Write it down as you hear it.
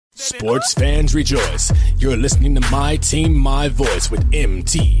Sports fans rejoice. You're listening to My Team, My Voice with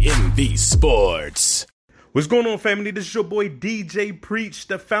MTMV Sports. What's going on, family? This is your boy DJ Preach,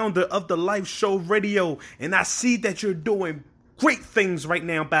 the founder of The Life Show Radio, and I see that you're doing great things right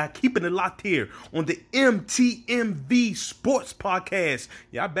now by keeping it locked here on the MTMV Sports Podcast.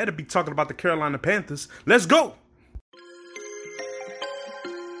 Yeah, I better be talking about the Carolina Panthers. Let's go!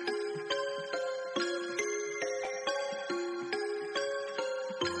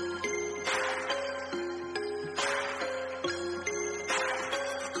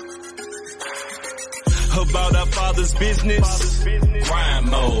 About our Father's business, crime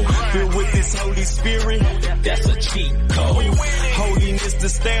mode, filled with this Holy Spirit, that's a cheat code. Holiness the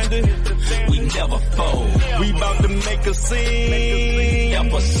standard, we never fold. We about to make a scene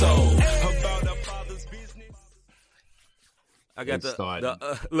episode. About our Father's business. I got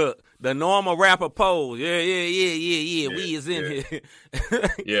the normal rapper pose. Yeah. We is in here.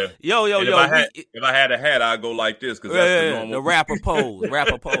 Yeah. Yo. If I had a hat, I'd go like this because that's the normal. The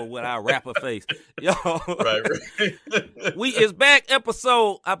rapper pose with our rapper face. Yo, Right. it's back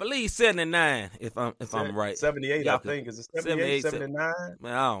episode, I believe 79. If I'm right, 78, I think. Is it 78, 79?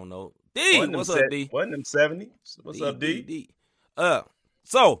 Man, I don't know. D, what's up, D? Wasn't them 70? What's up, D?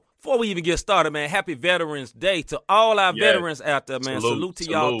 So. Before we even get started, man, happy Veterans Day to all our veterans out there, man. Salute to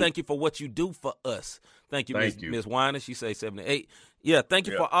y'all. Thank you for what you do for us. Thank you, Miss Weiner. She say 78. Yeah, thank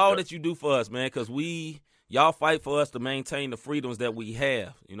you for all that you do for us, man, because y'all fight for us to maintain the freedoms that we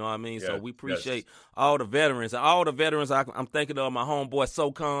have. You know what I mean? So we appreciate all the veterans. And all the veterans, I'm thinking of my homeboy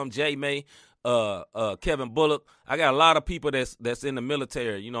SOCOM, J May, Kevin Bullock. I got a lot of people that's in the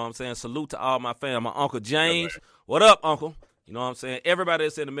military. You know what I'm saying? Salute to all my family. My Uncle James. What up, Uncle? You know what I'm saying? Everybody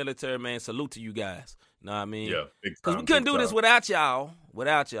that's in the military, man, salute to you guys. You know what I mean? Yeah, big time. Because we couldn't do this without y'all.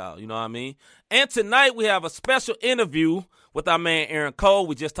 You know what I mean? And tonight we have a special interview with our man Aaron Cole.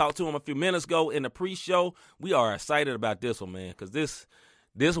 We just talked to him a few minutes ago in the pre-show. We are excited about this one, man, because this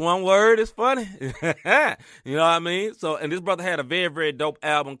one word is funny. You know what I mean? So, and this brother had a very, very dope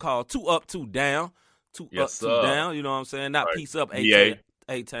album called Two Up, Two Down. Two Up, Two Down. You know what I'm saying? Not Peace Up,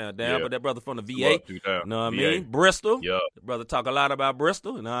 A-Town down, but that brother from the VA, you know what I mean? Bristol. Yeah. The brother talk a lot about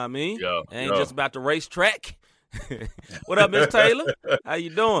Bristol, you know what I mean? Yeah. Ain't just about the racetrack. What up, Miss Taylor? How you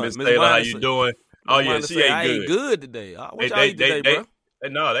doing? Miss Taylor, how you doing? Oh, yeah, she ate good. I ate good today. What y'all eat today, bro?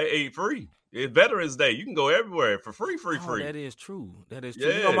 No, they ate free. It's Veterans Day. You can go everywhere for free. That is true. Yeah,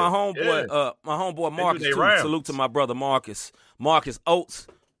 you know, my homeboy Marcus, too. Salute to my brother Marcus Oates.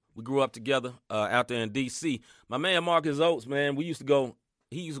 We grew up together out there in D.C. My man Marcus Oates, man, he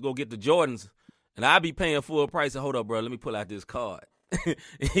used to go get the Jordans, and I'd be paying full price. And hold up, bro, let me pull out this card.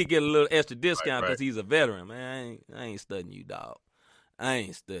 He get a little extra discount because he's a veteran, man. I ain't studying you, dog. I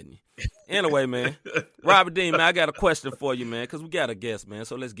ain't studying you. Anyway, man, Robert Dean, man, I got a question for you, man, because we got a guest, man.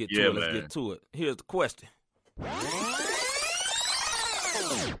 So let's get to it. Let's get to it. Here's the question.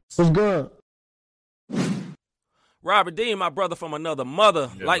 What's good? Robert Dean, my brother from another mother,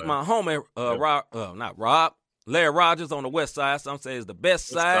 my homie, Larry Rogers on the west side. Some say it's the best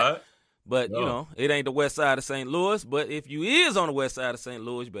side. But, you know, it ain't the west side of St. Louis. But if you is on the west side of St.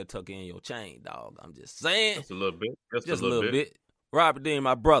 Louis, you better tuck in your chain, dog. I'm just saying. Just a little bit. Just a little bit. Robert Dean,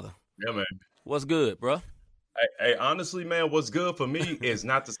 my brother. Yeah, man. What's good, bro? Hey, honestly, man, what's good for me is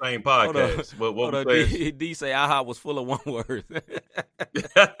not the same podcast. D say AHA was full of one word. You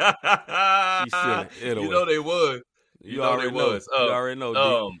know they was. You already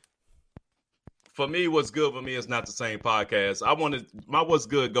know, D. For me, what's good for me is not the same podcast. My what's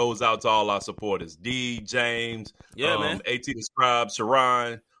good goes out to all our supporters. D, James, man. AT the Scribe,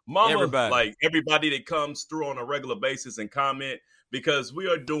 Sharon, Mama, everybody that comes through on a regular basis and comment, because we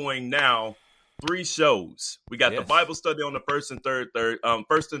are doing now 3 shows. We got the Bible study on the first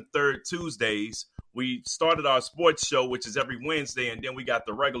and third Tuesdays. We started our sports show, which is every Wednesday, and then we got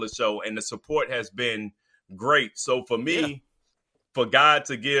the regular show, and the support has been great. So for me, for God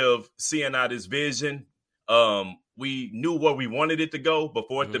to give CNI this vision, we knew where we wanted it to go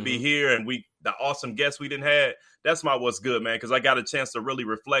before it to be here, and the awesome guests we didn't have. That's my what's good, man, because I got a chance to really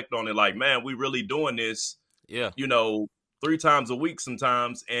reflect on it. Like, man, we really doing this, 3 times a week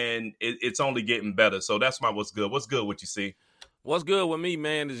sometimes, and it's only getting better. So that's my what's good. What's good with you, see? What's good with me,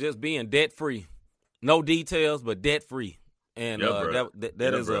 man, is just being debt free. No details, but debt free, and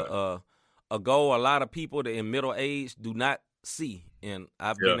that is a goal a lot of people that in middle age do not see, and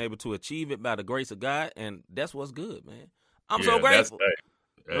I've been able to achieve it by the grace of God, and that's what's good, man. I'm so grateful.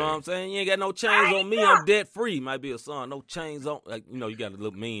 You know what I'm saying? You ain't got no chains on me. I'm debt free. Might be a song. No chains on. Like, you know, you got to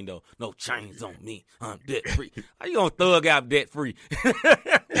look mean though. No chains on me. I'm debt free. How you gonna thug out debt free?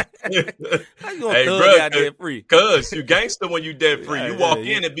 How you gonna thug out debt free? Cause you gangster when you debt free. You walk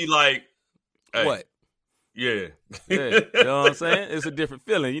in and be like, hey, what? Yeah. You know what I'm saying? It's a different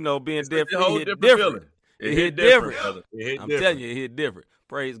feeling. You know, being debt free hit different. Feeling. It hit different. I'm telling you, it hit different.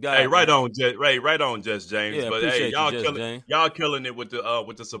 Praise God. Hey, right on, Just James. Yeah, but hey, y'all killing it with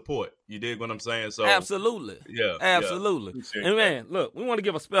the support. You dig what I'm saying? So absolutely. Yeah. Absolutely. Yeah. And man, look, we want to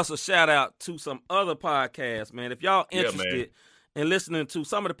give a special shout out to some other podcasts, man. If y'all interested in listening to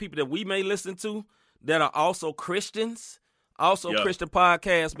some of the people that we may listen to that are also Christians, Christian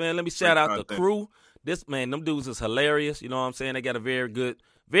podcasts, man, let me shout out the crew. This man, them dudes is hilarious. You know what I'm saying? They got a very good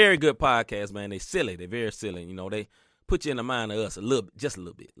podcast, man. They silly. They're very silly. You know, they put you in the mind of us just a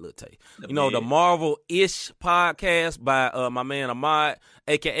little bit, taste. You know, the Marvel-ish podcast by my man Ahmad,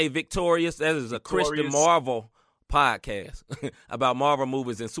 a.k.a. Victorious. That is a Christian Marvel podcast about Marvel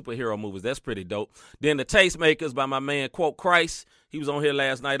movies and superhero movies. That's pretty dope. Then the Tastemakers by my man, Quote Christ. He was on here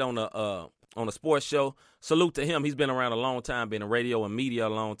last night on a sports show. Salute to him. He's been around a long time, been in radio and media a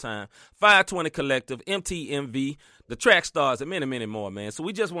long time. 520 Collective, MTMV, the Track Stars, and many, many more, man. So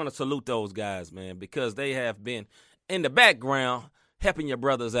we just want to salute those guys, man, because they have been in the background helping your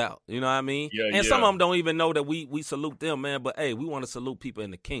brothers out. You know what I mean? And some of them don't even know that we salute them, man. But, hey, we want to salute people in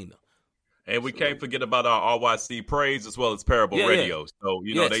the kingdom. And we can't forget about our RYC Praise as well as Parable Radio. So,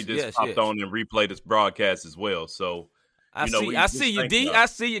 you know, they just popped on and replayed this broadcast as well. So, I see you, D. I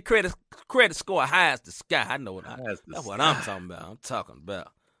see your credit score high as the sky. I know that's what I'm talking about. I'm talking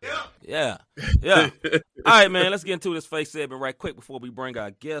about. Yeah. All right, man. Let's get into this face segment right quick before we bring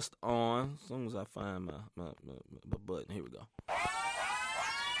our guest on. As soon as I find my button, here we go.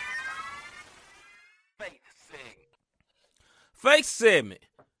 Face segment.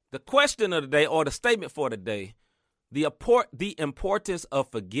 The question of the day, or the statement for the day: the importance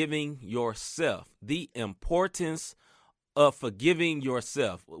of forgiving yourself. The importance of forgiving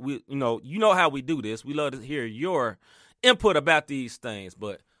yourself. You know how we do this. We love to hear your input about these things,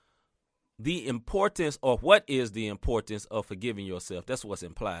 but the importance, or what is the importance of forgiving yourself? That's what's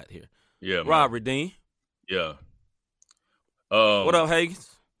implied here. Yeah, Rob Redeem. Yeah. What up,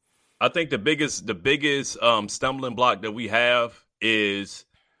 Hagens? I think the biggest stumbling block that we have is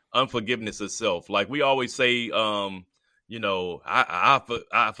unforgiveness itself. Like we always say, I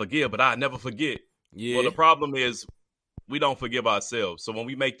forgive, but I never forget. Yeah. Well, the problem is we don't forgive ourselves. So when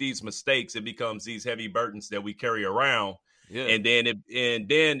we make these mistakes, it becomes these heavy burdens that we carry around. Yeah. And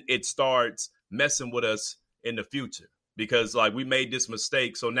then it starts messing with us in the future, because like we made this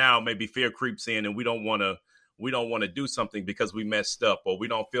mistake. So now maybe fear creeps in and we don't want to do something because we messed up, or we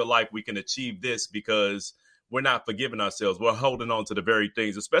don't feel like we can achieve this because we're not forgiving ourselves. We're holding on to the very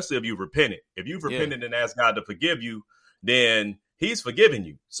things, especially if you've repented. If you've repented and asked God to forgive you, then he's forgiven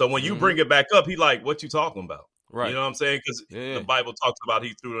you. So when you bring it back up, he like, what you talking about? Right. You know what I'm saying? Because the Bible talks about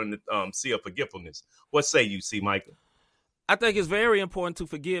he threw in the sea of forgetfulness. What say you, C. Michael? I think it's very important to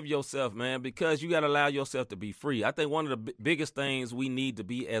forgive yourself, man, because you got to allow yourself to be free. I think one of the biggest things we need to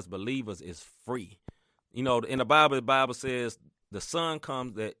be as believers is free. You know, in the Bible says the Son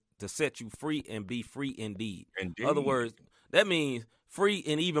comes to set you free and be free indeed. In other words, that means free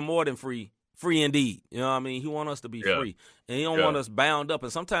and even more than free indeed. You know what I mean? He wants us to be free, and he don't want us bound up.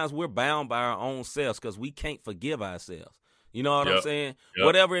 And sometimes we're bound by our own selves because we can't forgive ourselves. You know what I'm saying?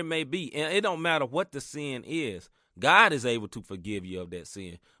 Whatever it may be. And it don't matter what the sin is. God is able to forgive you of that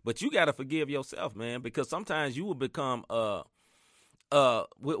sin. But you got to forgive yourself, man, because sometimes you will become, we'll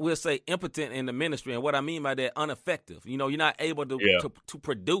say, impotent in the ministry. And what I mean by that, ineffective. You know, you're not able to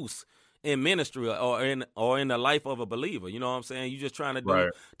produce in ministry or in the life of a believer. You know what I'm saying? You're just trying to do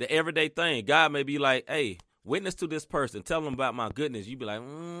the everyday thing. God may be like, hey, witness to this person. Tell them about my goodness. You be like,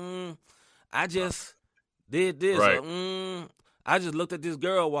 I just did this. Or, I just looked at this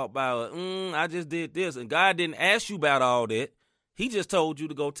girl walk by. Or, I just did this. And God didn't ask you about all that. He just told you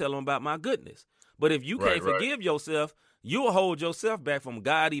to go tell him about my goodness. But if you can't forgive yourself, you'll hold yourself back from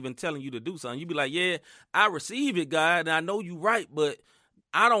God even telling you to do something. You be like, yeah, I receive it, God, and I know you right, but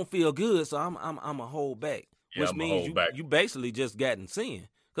I don't feel good, so I'm a hold back. Which means you basically just got in sin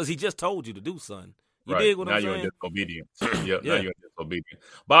because he just told you to do something. You dig what I'm saying? Now you're in disobedience. Now you're in disobedience.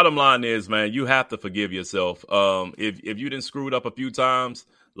 Bottom line is, man, you have to forgive yourself. If you done screwed up a few times,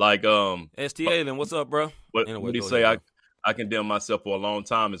 like ST Allen, what's up, bro? What did he say? I condemn myself for a long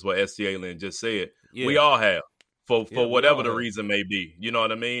time is what ST Allen just said. Yeah. We all have for whatever the reason may be. You know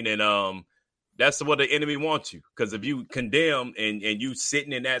what I mean? And that's what the enemy wants you, because if you condemn and you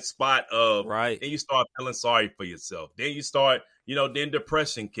sitting in that spot of then you start feeling sorry for yourself. Then you start, then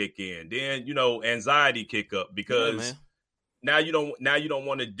depression kick in. Then anxiety kick up because now you don't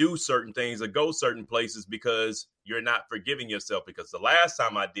want to do certain things or go certain places because you're not forgiving yourself because the last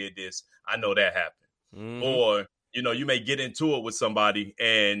time I did this, I know that happened. Mm-hmm. Or, you may get into it with somebody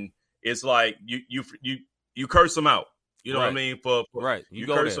and it's like you curse them out. You know what I mean? For right. You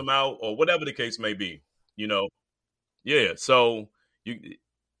curse them out or whatever the case may be, Yeah. So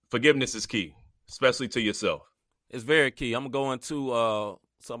forgiveness is key, especially to yourself. It's very key. I'm going to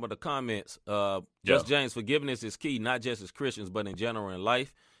some of the comments. Just James, forgiveness is key, not just as Christians, but in general in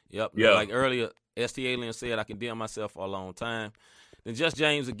life. Yep. Yeah. Like earlier, ST Alien said, I condemn myself for a long time. Then Just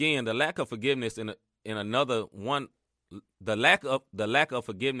James again, the lack of forgiveness in another one. The lack of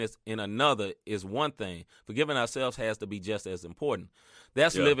forgiveness in another is one thing. Forgiving ourselves has to be just as important.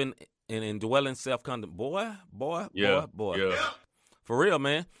 That's living and indwelling self-condemnation. Boy. Yeah. For real,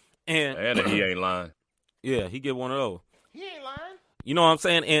 man. And he ain't lying. Yeah, he get one of those. He ain't lying. You know what I'm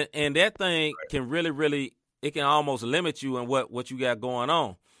saying? And that thing can really, it can almost limit you in what you got going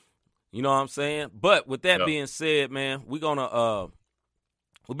on. You know what I'm saying? But with that being said, man, we're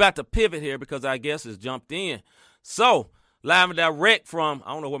about to pivot here because our guest has jumped in. So, live and direct from,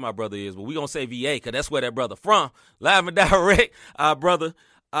 I don't know where my brother is, but we're going to say VA because that's where that brother from. Live and direct, our brother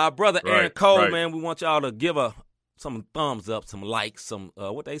Aaron Cole, man. We want y'all to give some thumbs up, some likes, some,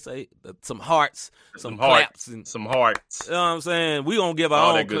 what they say, some hearts, some claps. And some hearts. You know what I'm saying? We're going to give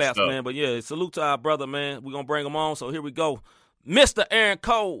our own claps, man. But, yeah, salute to our brother, man. We're going to bring him on. So, here we go. Mr. Aaron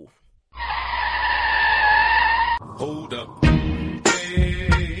Cole. Hold up.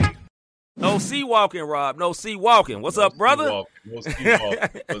 No sea walking, Rob. No sea walking. What's up, brother? No sea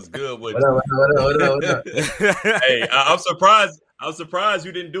walking. What's good with you? What up? Hey, I'm surprised. I'm surprised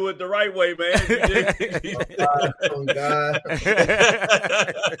you didn't do it the right way, man. Oh, God.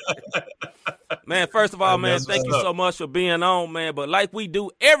 Man, first of all, man, thank you so much for being on, man. But like we do,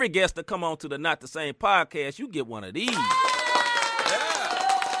 every guest to come on to the Not the Same podcast, you get one of these.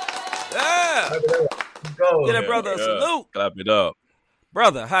 Yeah. Get that brother a salute. Clap it up.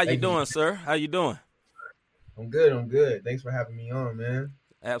 Brother, how you doing, sir? How you doing? I'm good. Thanks for having me on, man.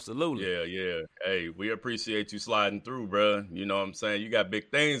 Absolutely. Yeah. Hey, we appreciate you sliding through, bro. You know what I'm saying? You got big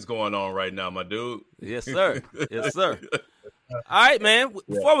things going on right now, my dude. Yes, sir. All right, man.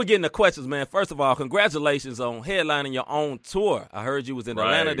 Before we get into questions, man, first of all, congratulations on headlining your own tour. I heard you was in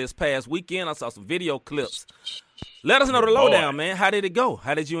Atlanta this past weekend. I saw some video clips. Let us know the lowdown, man. How did it go?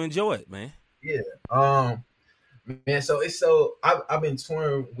 How did you enjoy it, man? Yeah. Man, I've been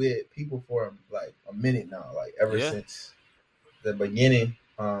touring with people for like a minute now, like ever since the beginning.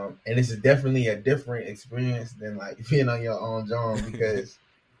 And this is definitely a different experience than like being on your own, John, because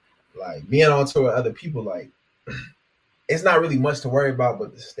like being on tour with other people, like it's not really much to worry about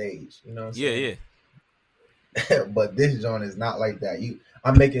but the stage, you know what I'm saying? Yeah. But this John is not like that.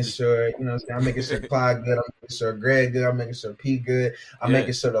 I'm making sure, you know what I'm saying? I'm making sure Clyde good. I'm making sure Greg good. I'm making sure P good. I'm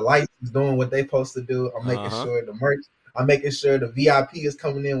making sure the lights is doing what they supposed to do. I'm making sure the merch. I'm making sure the VIP is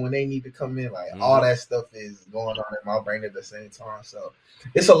coming in when they need to come in. Like all that stuff is going on in my brain at the same time. So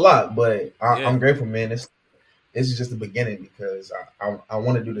it's a lot, but I'm grateful, man. This is just the beginning because I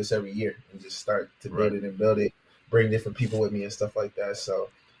want to do this every year and just start to build it and build it, bring different people with me and stuff like that. So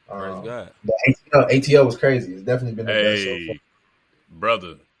the ATL was crazy. It's definitely been the best so far.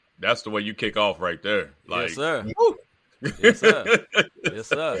 Brother, that's the way you kick off right there. Like, yes, sir. Yes, sir. Yes,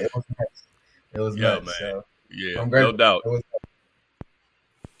 sir. It was nuts, man. So yeah, no doubt. All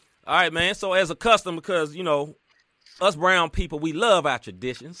right, man. So as a custom, because, you know, us brown people, we love our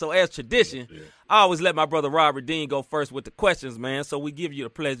tradition. So as tradition, I always let my brother Robert Dean go first with the questions, man. So we give you the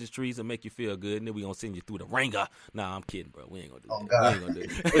pleasantries and make you feel good, and then we going to send you through the ringer. Nah, I'm kidding, bro. We ain't going to do that. We ain't going to do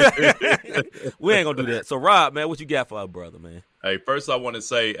that. We ain't going to do that. So, Rob, man, what you got for our brother, man? Hey, first I want to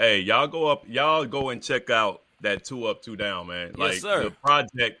say, hey, y'all go and check out that 2 Up, 2 Down, man. Like, yes, sir.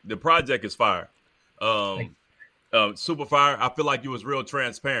 The project is fire. Super fire. I feel like you was real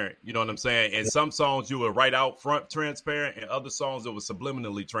transparent. You know what I'm saying? And some songs you were right out front transparent, and other songs it was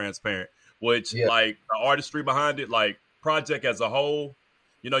subliminally transparent. Which like the artistry behind it, like project as a whole,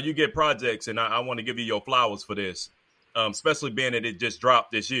 you know, you get projects, and I want to give you your flowers for this, especially being that it just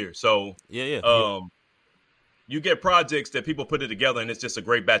dropped this year. So you get projects that people put it together, and it's just a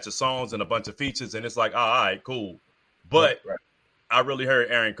great batch of songs and a bunch of features, and it's like, all right, cool. But I really heard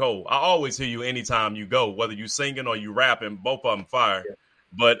Aaron Cole. I always hear you anytime you go, whether you singing or you rapping, both of them fire. Yeah.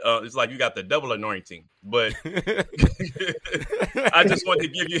 But it's like you got the double anointing. But I just wanted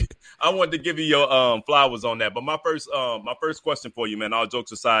to give you your flowers on that. But my first question for you, man, all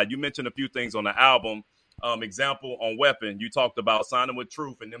jokes aside, you mentioned a few things on the album. Example on Weapon, you talked about signing with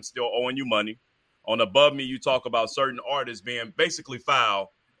Truth and them still owing you money. On Above Me, you talk about certain artists being basically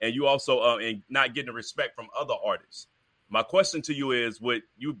foul, and you also and not getting the respect from other artists. My question to you is, with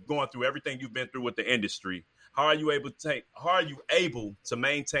you going through everything you've been through with the industry, How are you able to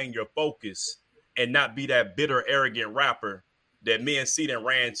maintain your focus and not be that bitter, arrogant rapper that me and Cedar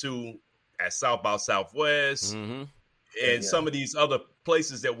ran to at South by Southwest and some of these other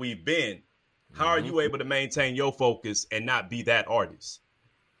places that we've been? How are you able to maintain your focus and not be that artist?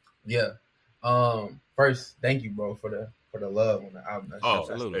 Yeah. First, thank you, bro, for the love on the album.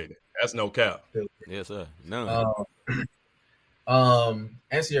 Absolutely. That's no cap. Yes, sir. No.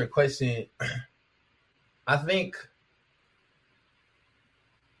 Answer your question. I think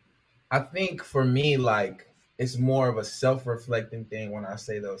for me, like, it's more of a self-reflecting thing when I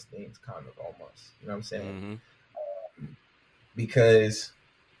say those things, kind of, almost. You know what I'm saying? Because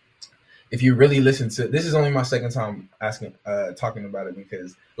if you really listen to, this is only my second time talking about it,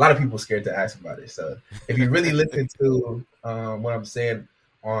 because a lot of people are scared to ask about it. So if you really listen to what I'm saying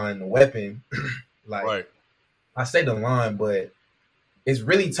on Weapon, like, I say the line, but it's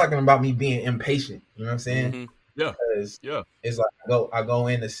really talking about me being impatient. You know what I'm saying? Yeah. Because it's like I go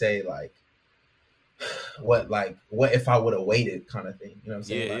in to say, like, what if I would have waited, kind of thing. You know what I'm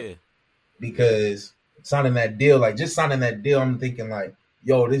saying? Yeah. Because signing that deal, I'm thinking, like,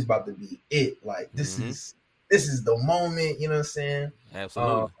 yo, this is about to be it. Like, this is the moment. You know what I'm saying?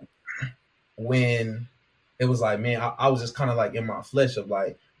 Absolutely. When it was like, man, I was just kind of like in my flesh of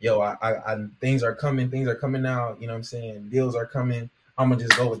like, yo, I things are coming out. You know what I'm saying? Deals are coming. I'm gonna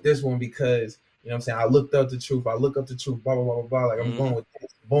just go with this one because, you know what I'm saying, I looked up the truth, blah, blah, blah, blah, blah. Like, I'm going with this.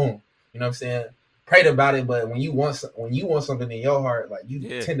 Boom. You know what I'm saying? Prayed about it, but when you want something in your heart, like, you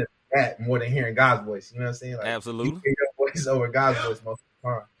tend to do that more than hearing God's voice. You know what I'm saying? Like, absolutely. You hear your voice over God's voice most of the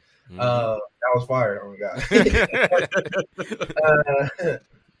time. That was fire. Oh my God.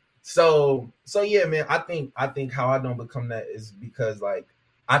 So yeah, man, I think how I don't become that is because, like,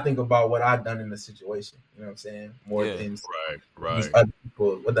 I think about what I've done in the situation. You know what I'm saying? More things. Right.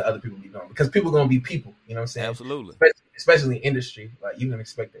 What the other people be doing, because people gonna be people. You know what I'm saying? Absolutely. Especially industry. Like, you can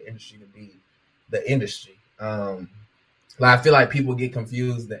expect the industry to be the industry. Like, I feel like people get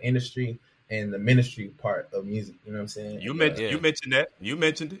confused, the industry and the ministry part of music. You know what I'm saying? You mentioned that. You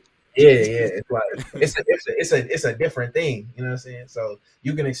mentioned it. Yeah. It's like it's a different thing. You know what I'm saying? So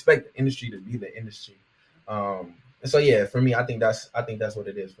you can expect the industry to be the industry. And so yeah, for me, I think that's what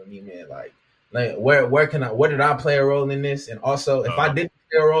it is for me, man. Like where did I play a role in this? And also, if I didn't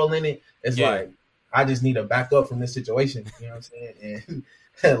play a role in it, it's like, I just need to back up from this situation. You know what I'm saying?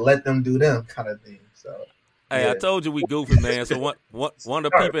 And let them do them, kind of thing. So hey, I told you we goofy, man. So one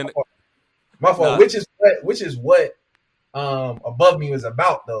of the people. My fault. Which is what above me was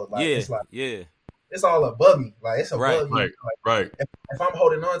about, though. Like, it's like, it's all above me. Like, it's above me. Like, right. If I'm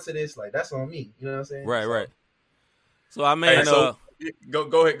holding on to this, like, that's on me. You know what I'm saying? Right. So I mean, go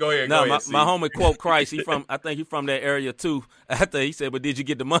ahead. No, my homie quote Christ. I think he's from that area too. After he said, "But did you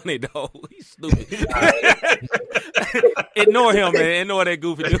get the money though?" He's stupid. Ignore him, man. Ignore that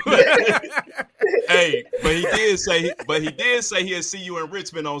goofy dude. Hey, but he did say he'll see you in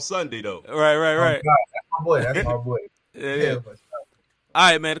Richmond on Sunday though. Right. That's my boy. Yeah.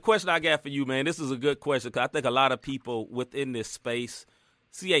 All right, man. The question I got for you, man. This is a good question because I think a lot of people within this space,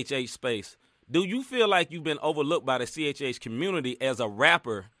 CHH space. Do you feel like you've been overlooked by the CHH community as a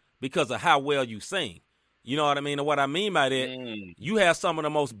rapper because of how well you sing? You know what I mean? And what I mean by that, you have some of the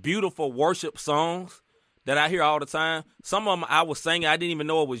most beautiful worship songs that I hear all the time. Some of them I was singing, I didn't even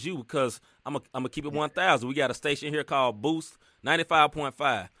know it was you because I'm gonna keep it 1,000. We got a station here called Boost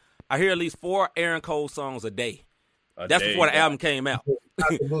 95.5. I hear at least 4 Aaron Cole songs a day. That's before the album came out.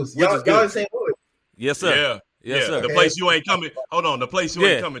 Y'all saying what? Yes, sir. Yeah. Yes, sir. The place you ain't coming. Hold on, the place you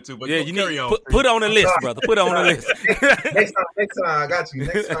ain't coming to. But you carry on. Put it on the list, brother. Put it on the list. Next time I got you.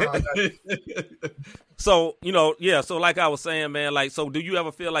 So, so like I was saying, man, like, so do you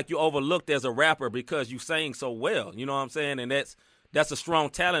ever feel like you're overlooked as a rapper because you sing so well? You know what I'm saying? And that's a strong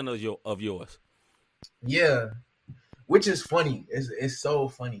talent of yours. Yeah, which is funny. It's so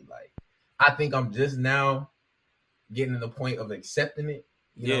funny. Like, I think I'm just now getting to the point of accepting it.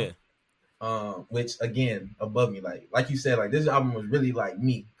 You know? Which again, above me, like you said, like, this album was really like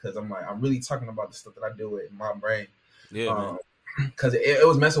me, because I'm really talking about the stuff that I do in my brain. Because it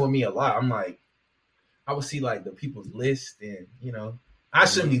was messing with me a lot. I'm like, I would see like the people's list, and I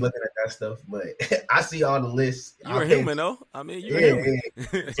shouldn't be looking at that stuff, but I see all the lists. You're a human, though. I mean, you're a human.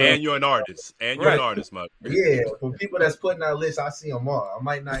 And you're an artist. You're an artist, man. Yeah, for people that's putting out lists, I see them all. I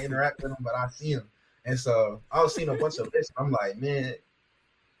might not interact with them, but I see them. And so I was seeing a bunch of lists. I'm like, man,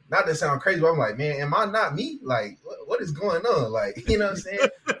 not to sound crazy, but I'm like, man, am I not me? Like, what is going on? Like, you know what I'm saying?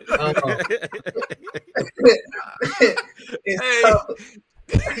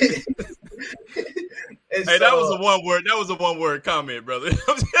 That was a one word comment, brother.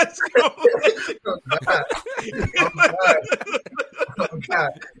 I'm just Oh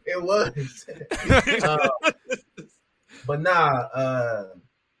God, it was. But nah,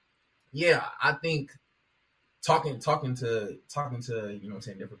 yeah, I think talking to you know what I'm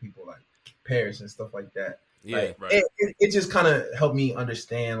saying, different people like Paris and stuff like that. Yeah, like, right. It just kind of helped me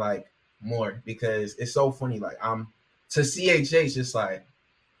understand like more, because it's so funny. Like I'm to CHH, just like,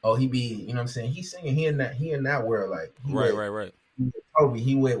 oh, he be, you know what I'm saying, he's singing, he in that world, like right. He with Kobe,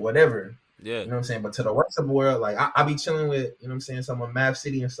 he with whatever. Yeah. You know what I'm saying? But to the worship world, like I be chilling with, you know what I'm saying, some of Mav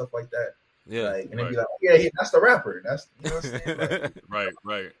City and stuff like that. Yeah. Like, and they be like, oh, yeah, that's the rapper. That's, you know what I'm saying? Like,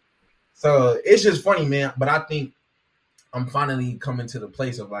 right. So it's just funny, man. But I think I'm finally coming to the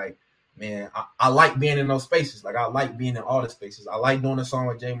place of like, man, I like being in those spaces. Like I like being in all the spaces. I like doing a song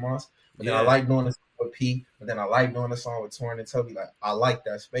with J Moss, but then I like doing a song with P, but then I like doing a song with Torrin and Toby. Like I like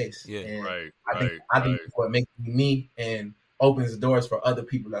that space. Yeah. And Right. I think that's what makes me and opens doors for other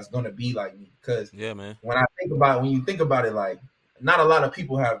people that's gonna be like me. Because man, when you think about it, like not a lot of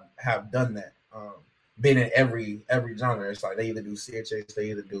people have done that. Been in every genre. It's like they either do CHH,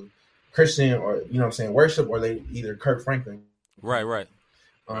 they either do Christian, or you know what I'm saying, worship, or they either Kirk Franklin. Right.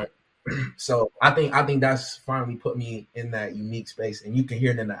 So I think that's finally put me in that unique space, and you can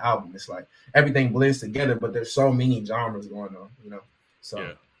hear it in the album. It's like everything blends together, but there's so many genres going on, you know. So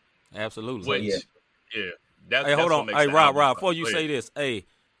yeah, absolutely. Which, yeah. Hey, hold on. Hey, Rob, before you say this, hey,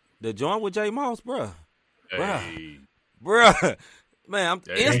 the joint with J Moss, bruh. Man, I'm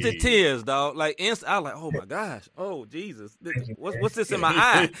instant tears, dog. Like I was like, oh my gosh, oh Jesus, what's this in my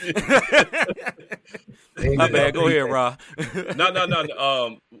eye? My bad. Go ahead, Rob.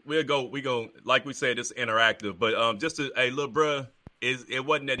 No. We go. Like we said, it's interactive. But just to, hey, little bruh, it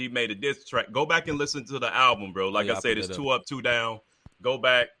wasn't that he made a diss track. Go back and listen to the album, bro. Like I said, it's 2 Up, 2 Down. Go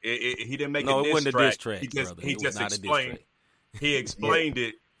back. He didn't make a diss track. He just explained. He explained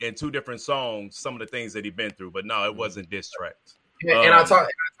it in 2 different songs, some of the things that he'd been through. But no, it wasn't diss tracks. And I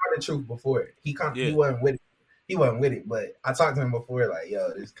talked the truth before. He wasn't with it. He wasn't with it, but I talked to him before, like, yo,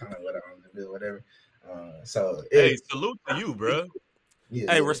 this is kind of what I want to do, whatever. Hey, salute to you, bro.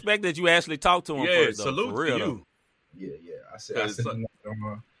 Yeah, hey, respect that you actually talked to him. Yeah, first, salute for real, to you. Yeah. I said,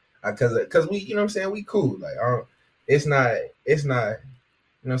 because we, you know what I'm saying, we cool. Like, it's not, you know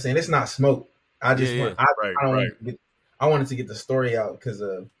what I'm saying, it's not smoke. I just I wanted to get the story out because of,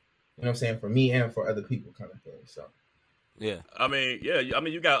 you know what I'm saying, for me and for other people, kind of thing. So. Yeah. I mean,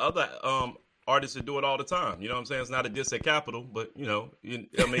 you got other artists that do it all the time. You know what I'm saying? It's not a diss at Capitol, but I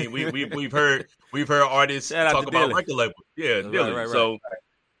mean, we've heard artists talk about record label. Yeah, Dylan. Right. So,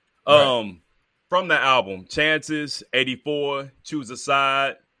 from the album, Chances, 84, Choose a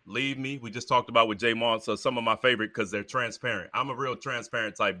Side, Leave Me. We just talked about with J Moss. So some of my favorite because they're transparent. I'm a real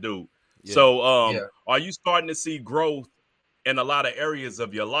transparent type dude. Yeah. So, are you starting to see growth in a lot of areas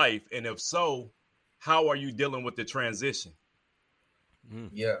of your life? And if so, how are you dealing with the transition?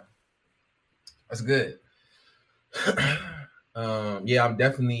 Yeah, that's good. I'm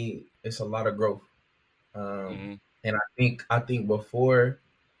definitely, it's a lot of growth. And I think before,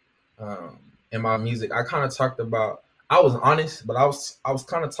 in my music, I kind of talked about, I was honest, but I was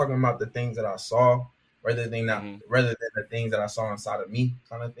kind of talking about the things that I saw rather than the things that I saw inside of me,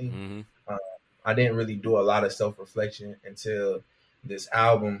 kind of thing. I didn't really do a lot of self-reflection until this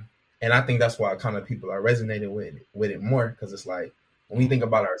album. And I think that's why kind of people are resonating with it more, because it's like when we think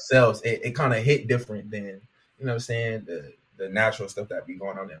about ourselves, it kind of hit different than, you know what I'm saying, the natural stuff that be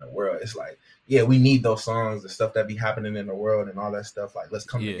going on in the world. It's like, yeah, we need those songs, the stuff that be happening in the world and all that stuff. Like, let's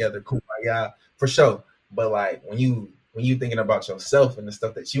come together, kumbaya, for sure. But like when you thinking about yourself and the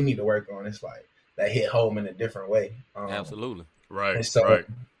stuff that you need to work on, it's like that hit home in a different way. Absolutely, right. And so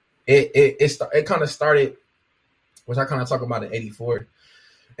it kind of started, which I kind of talk about in '84.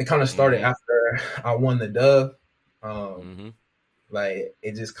 It kind of started after I won the Dove. Like,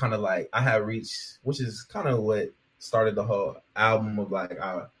 it just kind of like I had reached, which is kind of what started the whole album of like,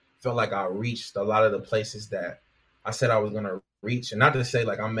 I felt like I reached a lot of the places that I said I was going to reach. And not to say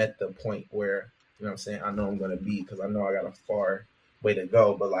like I'm at the point where, you know what I'm saying, I know I'm going to be, because I know I got a far way to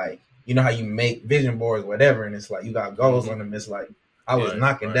go. But like, you know how you make vision boards, whatever, and it's like you got goals on them. It's like I was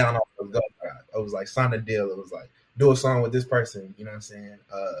knocking down all those goals. I was like, sign a deal. It was like, do a song with this person, you know what I'm saying?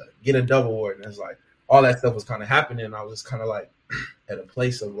 Get a double award. And it's like all that stuff was kind of happening. And I was just kind of like at a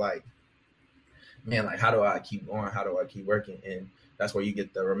place of like, man, like, how do I keep going? How do I keep working? And that's where you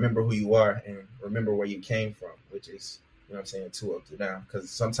get the remember who you are and remember where you came from, which is, you know what I'm saying, 2 Up, 2 Down. Because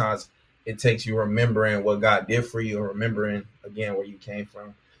sometimes it takes you remembering what God did for you, or remembering again where you came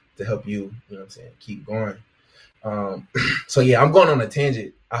from to help you, you know what I'm saying, keep going. So yeah, I'm going on a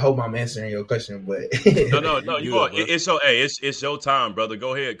tangent. I hope I'm answering your question, but no, you are. It's your time, brother.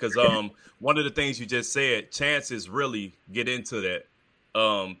 Go ahead, because one of the things you just said, chances really get into that,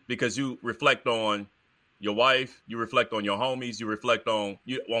 because you reflect on your wife, you reflect on your homies, you reflect on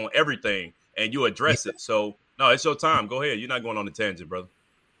everything, and you address it. So no, it's your time. Go ahead. You're not going on the tangent, brother.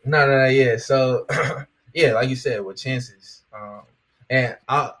 No, yeah. So yeah, like you said, with chances. And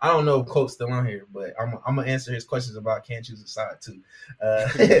I don't know if Coach's still on here, but I'm gonna answer his questions about can't choose a side too.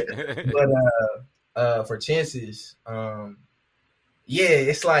 But for chances, yeah,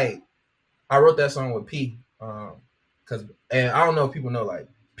 it's like I wrote that song with P, and I don't know if people know, like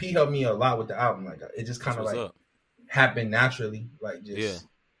P helped me a lot with the album. Like it just kind of like happened naturally. Like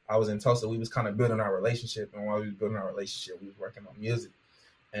I was in Tulsa, we was kind of building our relationship, and while we was building our relationship, we was working on music,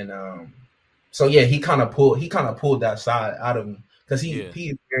 and so yeah, he kind of pulled that side out of me. Because he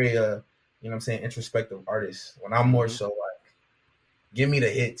is very, you know what I'm saying, introspective artist. When I'm more so like, give me the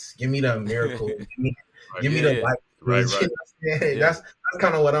hits, give me the miracle, give me the light. Right. You know that's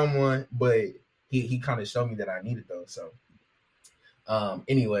kind of what I'm on. But he kind of showed me that I needed those. So,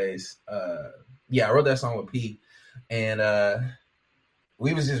 anyways, I wrote that song with P, and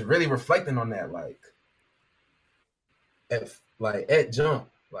we was just really reflecting on that, at Jump,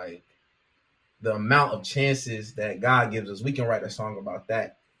 like. The amount of chances that God gives us, we can write a song about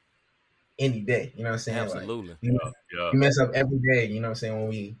that any day. You know what I'm saying? Absolutely. Like, we mess up every day. You know what I'm saying? When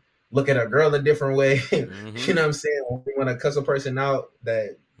we look at a girl a different way, you know what I'm saying? When we want to cuss a person out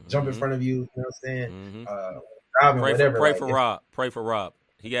that jump in front of you, you know what I'm saying? Driving, whatever. Pray for Rob.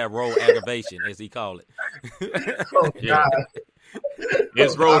 He got road aggravation, as he call it. Oh, God.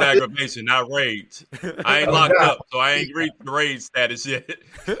 It's road aggravation, not rage. I ain't locked up, so I ain't reached the rage status yet.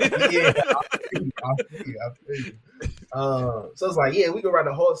 Yeah, I feel you. So it's like, yeah, we could write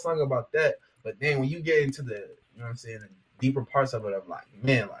a whole song about that. But then when you get into the, you know what I'm saying, the deeper parts of it, of like,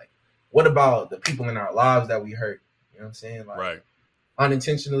 man, like, what about the people in our lives that we hurt? You know what I'm saying? Like,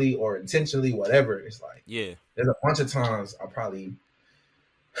 unintentionally or intentionally, whatever. It's like, there's a bunch of times I probably,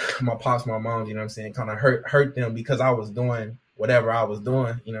 my pops, my moms, you know what I'm saying, kind of hurt them because I was doing whatever I was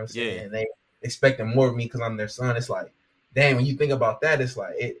doing, you know what I'm saying? And they expecting more of me because I'm their son. It's like, damn, when you think about that, it's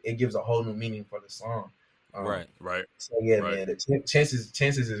like, it gives a whole new meaning for the song. Right. So man, the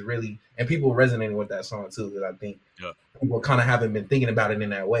chances is really, and people resonating with that song too, because I think people kind of haven't been thinking about it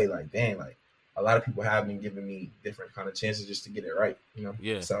in that way. Like, dang, like a lot of people have been giving me different kind of chances just to get it right, you know?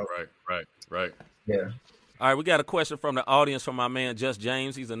 Yeah. So right. Yeah. All right, we got a question from the audience from my man Just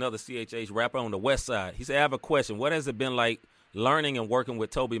James. He's another CHH rapper on the West Side. He said, I have a question. What has it been like learning and working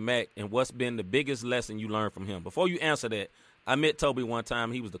with Toby Mac, and what's been the biggest lesson you learned from him? Before you answer that, I met Toby one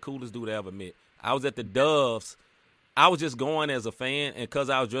time. He was the coolest dude I ever met. I was at the Doves. I was just going as a fan, and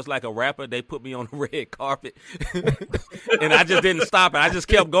because I was dressed like a rapper, they put me on the red carpet. And I just didn't stop it. I just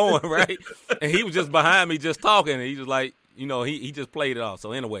kept going, right? And he was just behind me just talking, and he was like, you know, he just played it off.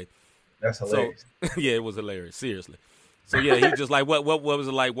 So anyway. That's hilarious. So, yeah, it was hilarious, seriously. So, yeah, he just like, what was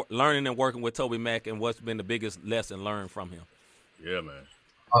it like learning and working with Toby Mac, and what's been the biggest lesson learned from him? Yeah,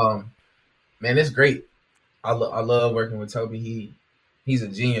 man. Man, it's great. I love working with Toby. He's a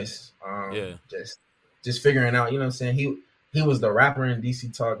genius. Just figuring out, you know what I'm saying? He was the rapper in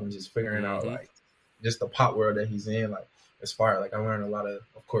DC Talk, and just figuring out, like, just the pop world that he's in, like, it's fire. Like, I learned a lot of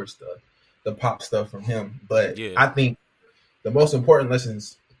course, the pop stuff from him. But I think the most important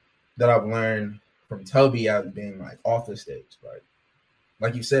lessons that I've learned from Toby have been like off the stage.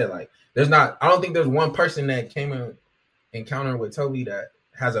 Like you said, like I don't think there's one person that came in encounter with Toby that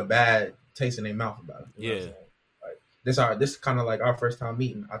has a bad taste in their mouth about it. You know what I'm saying? Like this kind of like our first time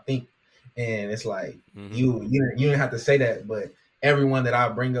meeting, I think. And it's like you didn't have to say that, but everyone that I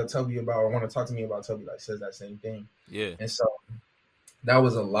bring up Toby about or want to talk to me about Toby like says that same thing. Yeah. And so that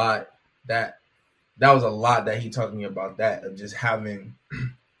was a lot that he talked to me about, that of just having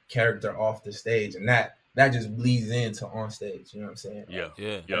character off the stage, and that just bleeds into on stage. You know what I'm saying? Yeah.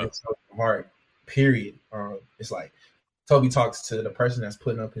 It's so hard. Period. It's like Toby talks to the person that's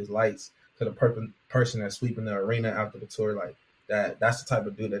putting up his lights, to the person that's sweeping the arena after the tour. Like that's the type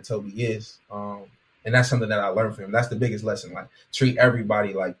of dude that Toby is. And that's something that I learned from him. That's the biggest lesson. Like, treat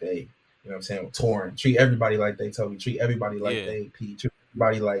everybody like they, you know what I'm saying, touring. Treat everybody like they Toby. Treat everybody like they P. Treat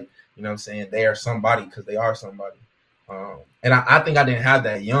everybody like, you know what I'm saying, they are somebody because they are somebody. And I think I didn't have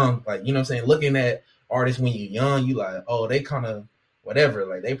that young, like, you know what I'm saying, looking at artists when you're young, you like, oh, they kind of whatever.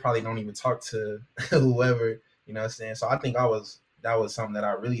 Like, they probably don't even talk to whoever, you know what I'm saying? So I think that was something that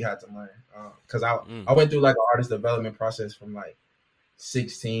I really had to learn. Because I went through like an artist development process from like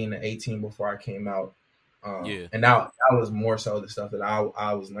 16 to 18 before I came out. And that was more so the stuff that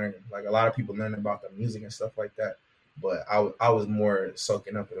I was learning. Like, a lot of people learning about the music and stuff like that. but I was more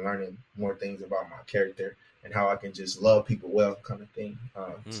soaking up and learning more things about my character and how I can just love people well, kind of thing.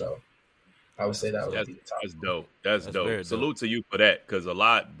 So I would say that would be the top. That's dope. That's dope. Salute to you for that, because a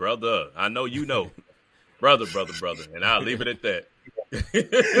lot, brother. I know you know, brother, and I'll leave it at that.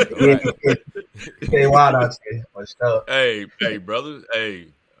 Stay wild out there. Hey, brother. Hey,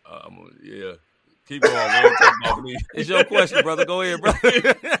 yeah. Keep going. About me. It's your question, brother. Go ahead, brother.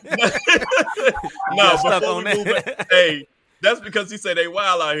 No, before we move it, hey, that's because he said they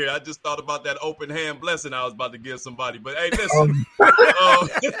wild out here. I just thought about that open hand blessing I was about to give somebody. But hey, listen.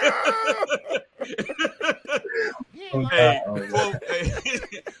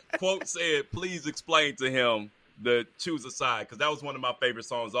 Quote said, please explain to him the Choose a Side, because that was one of my favorite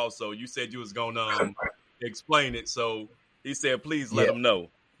songs also. You said you was going to explain it. So he said, please let him know.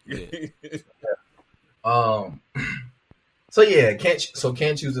 So yeah, can't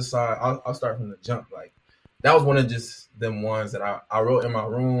choose a side. I'll start from the jump. Like, that was one of just them ones that I wrote in my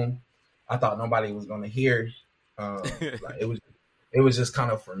room. I thought nobody was gonna hear. Like, it was just kind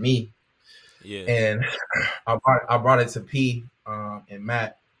of for me. Yeah. And I brought it to P and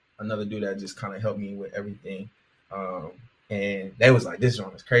Matt, another dude that just kind of helped me with everything. And they was like, this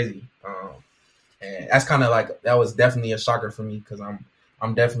song is crazy. And that's kind of like, that was definitely a shocker for me, because I'm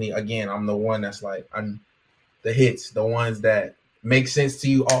definitely, again, I'm the one that's like, I'm the hits, the ones that make sense to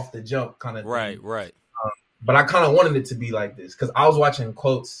you off the jump kind of thing. Right. But I kind of wanted it to be like this, because I was watching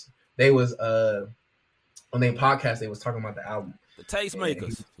Quotes. They was, on their podcast, they was talking about the album. The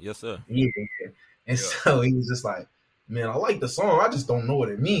Tastemakers. Yes, sir. Yeah. And so he was just like, man, I like the song. I just don't know what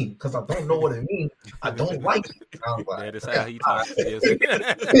it means. Because I don't know what it means, I don't like it. I was like, that is how he talks.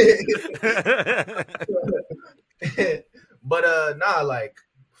 But like,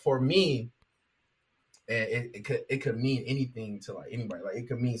 for me, and it could mean anything to like anybody. Like, it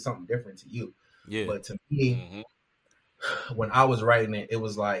could mean something different to you. Yeah. But to me, when I was writing it, it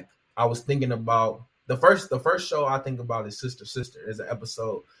was like I was thinking about the first show I think about is Sister. There's an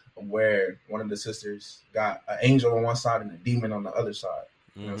episode where one of the sisters got an angel on one side and a demon on the other side.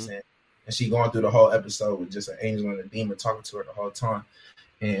 You know what I'm saying? And she going through the whole episode with just an angel and a demon talking to her the whole time.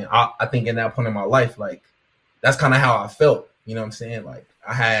 And I think in that point in my life, like, that's kind of how I felt. You know what I'm saying? Like,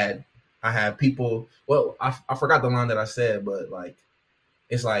 I had people. Well, I forgot the line that I said, but like,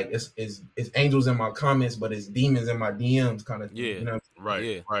 it's like it's angels in my comments, but it's demons in my DMs, kind of thing. Yeah, you know?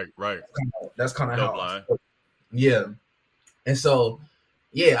 right. That's kind of how I felt. Yeah. And so,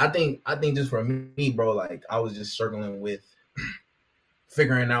 yeah, I think just for me, bro, like, I was just struggling with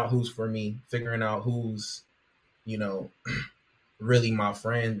figuring out who's for me, figuring out who's, you know, really my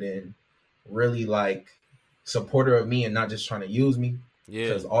friend and really like supporter of me and not just trying to use me. Yeah.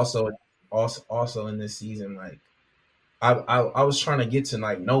 Because also in this season, like, I was trying to get to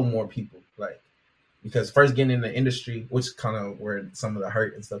like know more people, like, because first getting in the industry, which kind of where some of the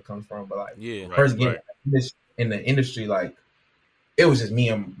hurt and stuff comes from, but like, first getting in the industry, like, it was just me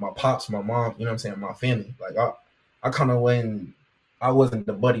and my pops, my mom, you know what I'm saying, my family. Like, I kind of I wasn't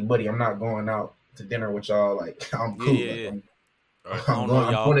the buddy. I'm not going out to dinner with y'all. Like, I'm cool. Yeah. Like, I'm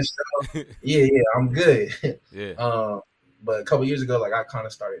going to show. Yeah, I'm good. Yeah. But a couple years ago, like, I kind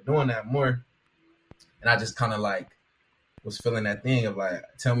of started doing that more, and I just kind of like was feeling that thing of like,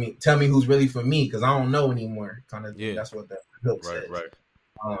 tell me who's really for me, because I don't know anymore. Kind of. Yeah. That's what that book says. Right.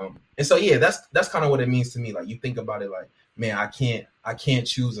 And so yeah, that's kind of what it means to me. Like, you think about it, like, man, I can't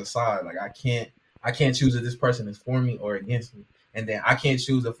choose a side. Like, I can't choose if this person is for me or against me, and then I can't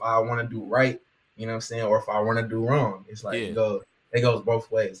choose if I want to do right. You know what I'm saying, or if I want to do wrong. It's like it goes both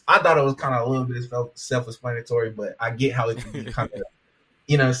ways. I thought it was kind of a little bit self-explanatory, but I get how it can be kind of,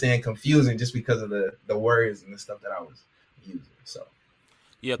 you know what I'm saying, confusing just because of the words and the stuff that I was using. So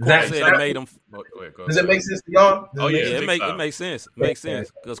yeah, Quote said it made him. Does it make sense to y'all? It makes sense. It makes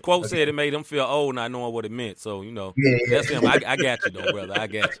sense because Quote said it made him feel old, not knowing what it meant. So, you know, that's him. I got you though, brother. I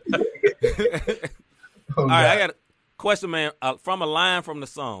got you. All right, I got a question, man, from a line from the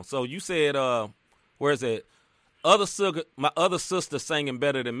song. So you said, where is it? My other sister singing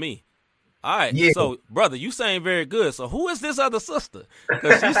better than me. All right, so brother, you sang very good. So who is this other sister?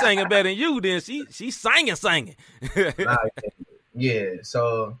 Because she's singing better than you. Then she's singing. Yeah.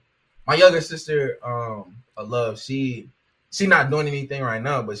 So my younger sister, Love, she not doing anything right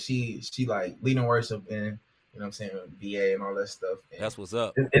now, but she like leading worship and, you know what I'm saying, BA and all that stuff. And that's what's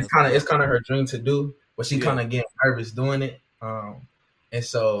up. It's kind of her dream to do, but she kind of getting nervous doing it. And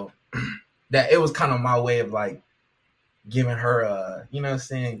so that it was kind of my way of like giving her you know what I'm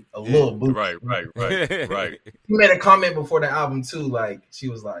saying, a little boost. Right. She made a comment before the album too, like, she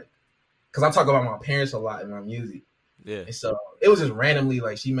was like, because I talk about my parents a lot in my music. Yeah. And so it was just randomly,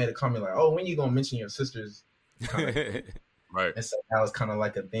 like, she made a comment like, oh, when you gonna mention your sisters Right. And so that was kind of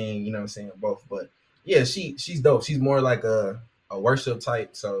like a thing, you know what I'm saying, both. But yeah, she's dope. She's more like a worship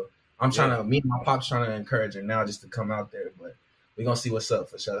type. So I'm trying to, me and my pop's trying to encourage her now just to come out there. But we're going to see what's up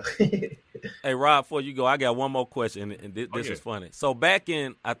for sure. Hey, Rob, before you go, I got one more question, and this is funny. So back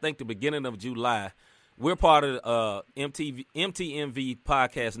in, I think, the beginning of July, we're part of MTMV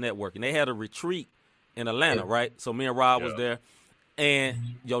Podcast Network, and they had a retreat in Atlanta, right? So me and Rob was there. And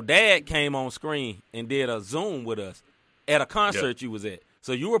your dad came on screen and did a Zoom with us at a concert you was at.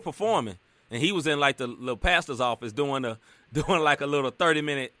 So you were performing, and he was in like the little pastor's office doing like a little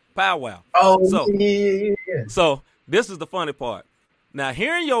 30-minute powwow. Oh, So this is the funny part. Now,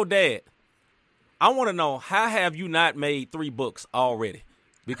 hearing your dad, I want to know, how have you not made 3 books already?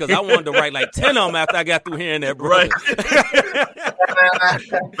 Because I wanted to write like 10 of them after I got through hearing that, brother.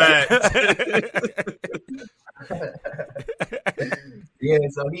 Yeah,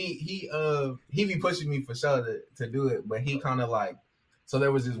 so he be pushing me for sure to do it, but he kind of like, so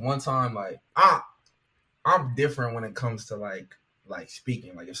there was this one time like I'm different when it comes to like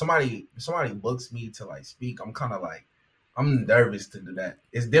speaking. Like if somebody books me to like speak, I'm kind of like, I'm nervous to do that.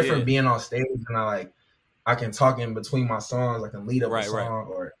 It's different being on stage and I can talk in between my songs. I can lead up a song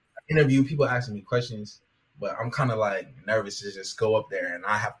or interview. People asking me questions, but I'm kind of like nervous to just go up there and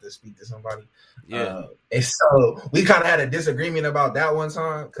I have to speak to somebody. Yeah. And so we kind of had a disagreement about that one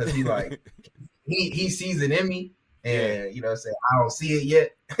time because he like he sees it in me, and you know, say I don't see it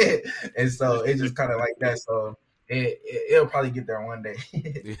yet, and so it's just kind of like that. So it'll probably get there one day.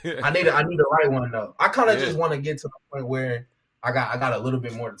 I need the right one though. I kind of just want to get to the point where I got a little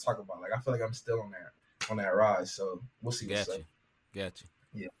bit more to talk about. Like I feel like I'm still on that rise. So we'll see what's up. Gotcha.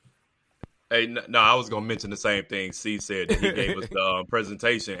 Yeah. Hey, no, I was going to mention the same thing C said, that he gave us the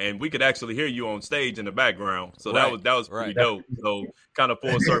presentation, and we could actually hear you on stage in the background. So that was pretty dope. So kind of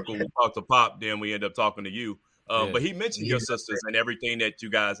full circle, we talked to Pop, then we end up talking to you. But he mentioned your sisters and everything that you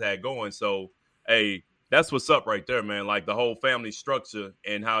guys had going. So, hey, that's what's up right there, man. Like the whole family structure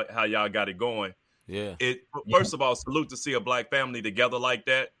and how y'all got it going. Yeah. First of all, salute to see a black family together like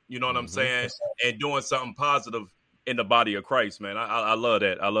that. You know what I'm saying? And doing something positive in the body of Christ, man. I love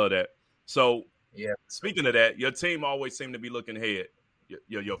that. I love that. So, speaking of that, your team always seem to be looking ahead.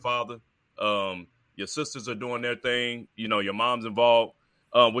 Your father, your sisters are doing their thing. You know, your mom's involved.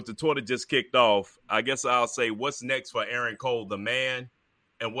 With the tour that just kicked off, I guess I'll say, what's next for Aaron Cole, the man,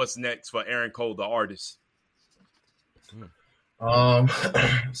 and what's next for Aaron Cole, the artist?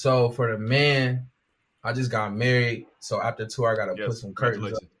 So for the man, I just got married. So after tour, I got to put some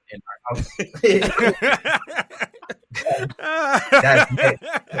curtains up in our house. That's it.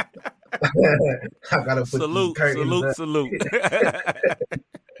 I gotta put salute.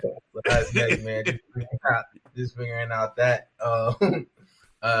 That's next, man. Just figuring out that.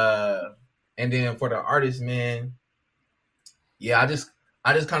 And then for the artist, man, I just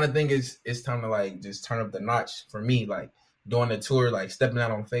kind of think it's time to like just turn up the notch for me, like doing the tour, like stepping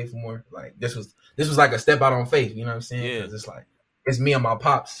out on faith more. Like this was like a step out on faith, you know what I'm saying? Because it's like it's me and my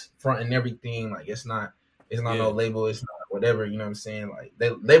pops fronting everything. Like it's not no label, it's not whatever, you know what I'm saying? Like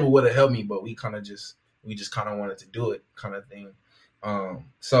the label would have helped me, but we just kind of wanted to do it, kind of thing.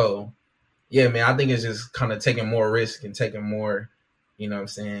 So yeah, man, I think it's just kind of taking more risk and taking more, you know what I'm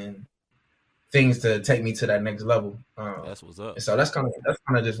saying, things to take me to that next level. That's what's up. And so that's kind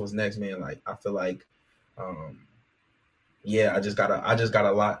of just what's next, man. Like I feel like, I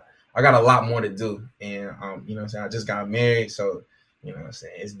got a lot more to do, and you know what I'm saying. I just got married, so you know what I'm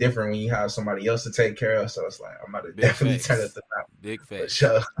saying. It's different when you have somebody else to take care of. So it's like I'm about to definitely turn it to that. Big facts.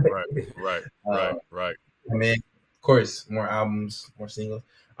 Sure. Right. And then of course more albums, more singles.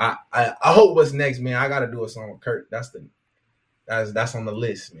 I hope what's next, man. I got to do a song with Kurt. That's on the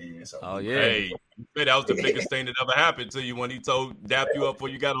list, man. So hey, that was the biggest thing that ever happened to you when he dapped you up before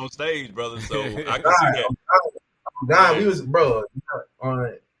you got on stage, brother. So I can see that. God, we was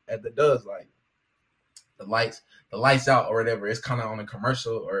on at the Does, like the lights out or whatever. It's kind of on a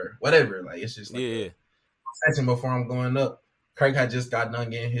commercial or whatever. Like it's just like a session before I'm going up. Kirk had just got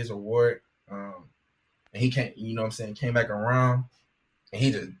done getting his award, and he came back around, and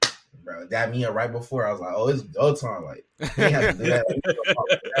he just dapped me up right before. I was like, oh, it's go time. Like he had to do that.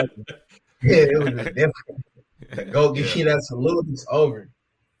 It was just different. To go give you that salute, it's over.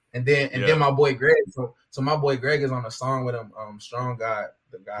 And then my boy Greg. So my boy Greg is on a song with him, Strong God,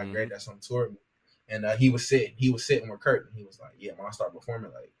 the guy Greg that's on tour with me. And he was sitting with Kurt, and he was like, yeah, when I start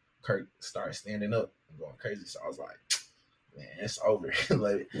performing, like Kurt started standing up and going crazy. So I was like, man, it's over.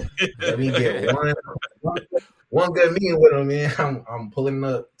 Like, let me get one good meeting with him, man. I'm pulling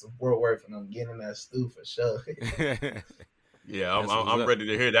up to Fort Worth and I'm getting in that stew for sure. Yeah, I'm ready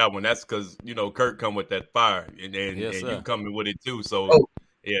to hear that one. That's because Kurt come with that fire, and you coming with it too. So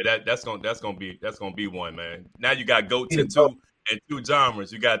yeah, that's gonna be one, man. Now you got GOAT to two and two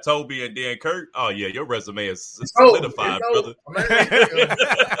genres. You got Toby and then Kurt. Oh yeah, your resume is solidified, brother. Oh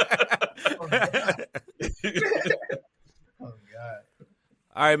God.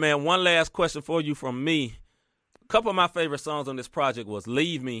 All right, man. One last question for you from me. A couple of my favorite songs on this project was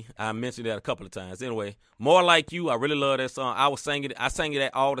 "Leave Me." I mentioned that a couple of times. Anyway, "More Like You." I really love that song. I sang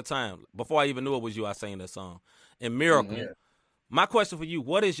it all the time. Before I even knew it was you, I sang that song. And "Miracle." Mm-hmm. My question for you: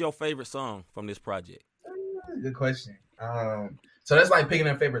 what is your favorite song from this project? Good question. So that's like picking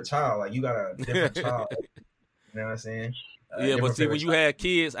a favorite child. Like you got a different child. You know what I'm saying? Yeah, but see, when you had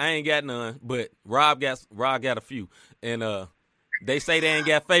kids, I ain't got none. But Rob got a few, and they say they ain't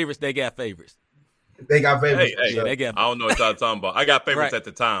got favorites. They got favorites. They got favorites. Hey, yeah, they got. I don't know what y'all talking about. I got favorites at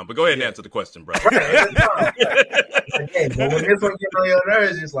the time, but go ahead and answer the question, bro. Right, but when this one gets on your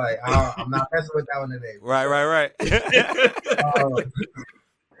nerves, it's like I'm not messing with that one today. Right.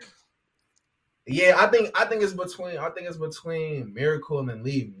 Yeah, I think it's between Miracle and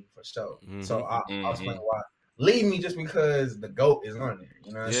Leave Me for sure. Mm-hmm. So I'll explain why. Leave Me just because the GOAT is on there.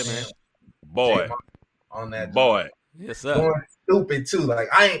 You know what I'm saying? Boy. On that. Boy. Yes, sir. Going stupid too. Like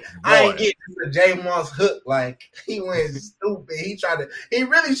I ain't getting the J Moss hook. Like he went stupid. He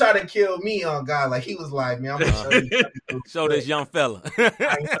really tried to kill me on God. Like he was like, man, I'm gonna show this young fella. You know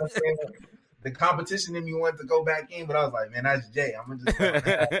what I'm saying? The competition in me wanted to go back in, but I was like, man, that's Jay. I'm gonna just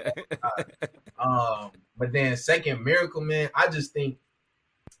but then second, Miracle, man, I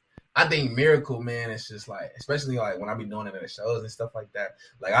think Miracle, man, it's just like, especially like when I be doing it at the shows and stuff like that,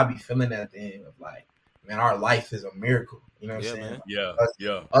 like I be feeling that at the end of like, man, our life is a miracle. You know what I'm saying?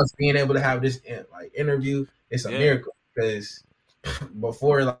 Man. Us being able to have this like interview, it's a miracle because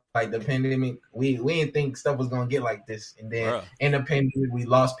before like the pandemic, we didn't think stuff was gonna get like this, and then in the pandemic, we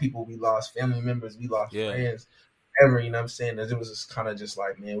lost people, we lost family members, we lost friends, you know what I'm saying? It was just kind of just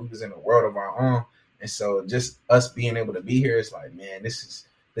like, man, we was in a world of our own, and so just us being able to be here, it's like, man, this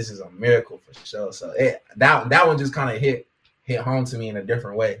is a miracle for sure. So that one just kind of hit home to me in a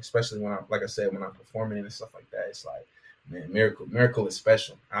different way, especially when when I'm performing and stuff like that. It's like, man, miracle is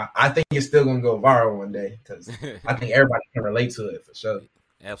special. I think it's still gonna go viral one day because I think everybody can relate to it for sure.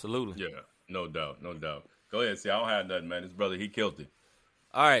 Absolutely. Yeah, no doubt. Go ahead. See, I don't have nothing, man. This brother, he killed it.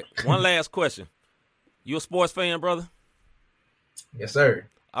 All right, one last question. You a sports fan, brother? Yes, sir.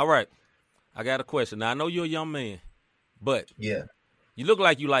 All right, I got a question. Now I know you're a young man, but yeah, you look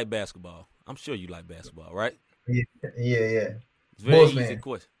like you like basketball. I'm sure you like basketball, right? Yeah. It's a very easy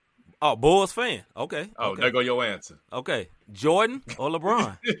question. Oh, Bulls fan. Okay. Oh, there go your answer. Okay. Jordan or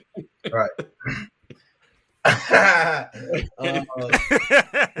LeBron? Right.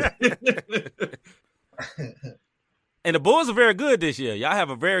 And the Bulls are very good this year. Y'all have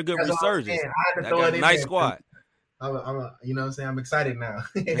a very good resurgence. I got a nice squad. You know what I'm saying? I'm excited now.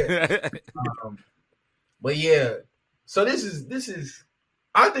 But yeah, so this is.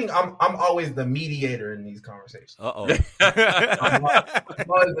 I think I'm always the mediator in these conversations. I'm always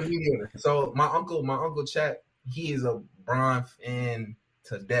the mediator. So my uncle Chat, he is a Bron fan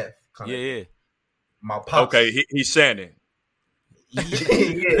to death. Yeah. My pops. Okay, he's Shannon.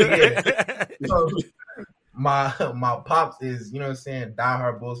 Yeah. So my pops is, you know what I'm saying,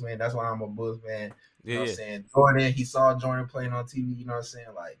 diehard Bulls fan. That's why I'm a Bulls fan. You know what I'm saying? Jordan, he saw Jordan playing on TV. You know what I'm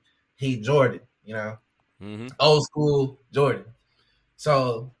saying? Like he Jordan. You know, old school Jordan.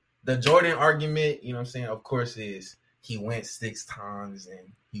 So the Jordan argument, you know what I'm saying, of course, is he went 6 times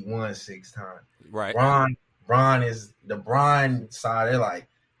and he won 6 times. Right. Bron is the Bron side. They're like,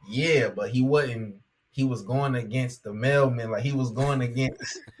 yeah, but he was going against the mailman. Like he was going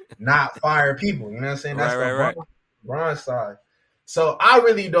against not fire people. You know what I'm saying? That's the Bron side. So I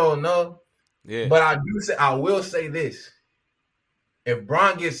really don't know. Yeah. But I will say this. If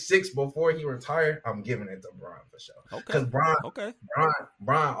Bron gets 6 before he retired, I'm giving it to Bron for sure. Because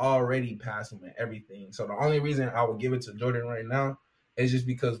Bron already passed him in everything. So the only reason I would give it to Jordan right now is just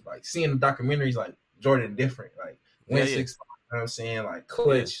because, like, seeing the documentaries, like, Jordan different. Like, win 6, you know what I'm saying? Like,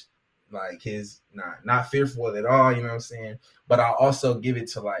 clutch, like, his not fearful at all, you know what I'm saying? But I also give it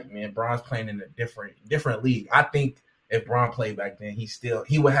to, like, man, Bron's playing in a different league. I think if Bron played back then, he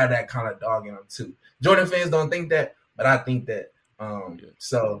would have that kind of dog in him too. Jordan fans don't think that, but I think that.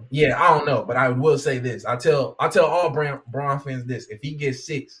 So yeah, I don't know, but I will say this. I tell all Bron fans this: if he gets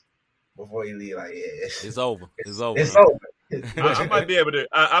 6 before he leave, like it's over. It's over. It's over. I might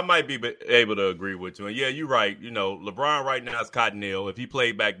be able to agree with you. And yeah, you're right. You know, LeBron right now is cotton ill. If he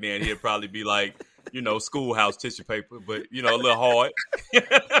played back then, he'd probably be like, you know, schoolhouse tissue paper, but you know, a little hard.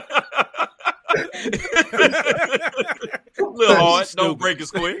 A little hard. Don't break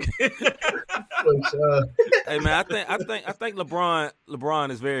his quick. Hey man, I think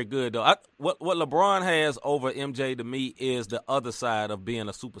LeBron is very good though. What LeBron has over MJ to me is the other side of being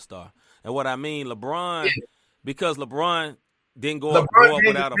a superstar. And what I mean, because LeBron didn't grow up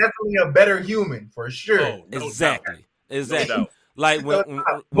without definitely a better human for sure. Oh, exactly. No like but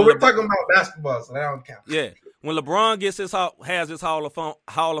we're talking about basketball, so that don't count. Yeah. When LeBron has his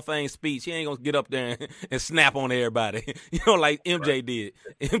Hall of Fame speech, he ain't gonna get up there and snap on everybody, like MJ did.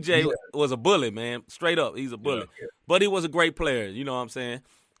 MJ was a bully, man, straight up. He's a bully, but he was a great player. You know what I'm saying?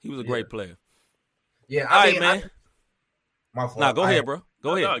 He was a great player. Yeah, all right, man. My fault. Nah, go ahead, bro.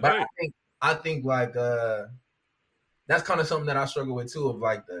 Go ahead. I think like that's kind of something that I struggle with too. Of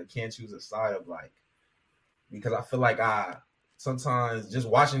like the can't choose a side of like, because I feel like sometimes just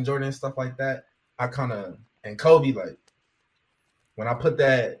watching Jordan and stuff like that, I kind of. And Kobe, like, when I put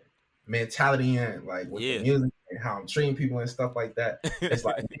that mentality in, like, with the music and how I'm treating people and stuff like that, it's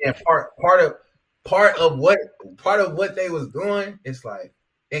like, man, part of what they was doing, it's like,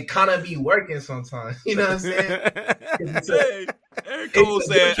 it kind of be working sometimes. You know what I'm saying? Hey, Aaron Cole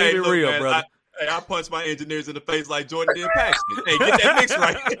said, "Hey, look, real, man, brother. I punch my engineers in the face like Jordan did Paxton. Hey, get that mix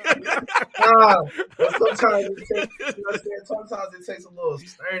right." But sometimes it takes a little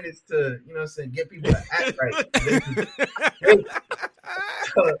sternness to, get people to act right.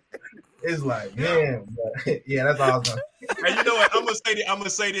 It's like, man, but, yeah, that's all I was going to say. And you know what? I'm gonna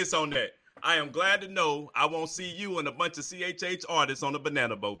say this on that. I am glad to know I won't see you and a bunch of CHH artists on the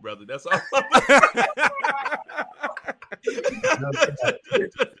banana boat, brother. That's all.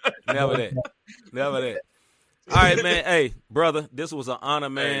 Never that. All right, man. Hey, brother, this was an honor,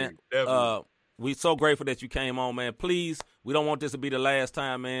 man. Hey, we so grateful that you came on, man. Please, we don't want this to be the last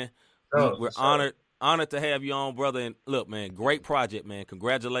time, man. We're honored to have you on, brother. And look, man, great project, man.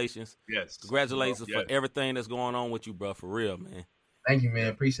 Congratulations. Yes. Congratulations for everything that's going on with you, bro. For real, man. Thank you, man.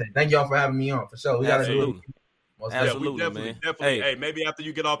 Appreciate it. Thank y'all for having me on, for sure. Absolutely. Absolutely, man. Definitely. Hey, maybe after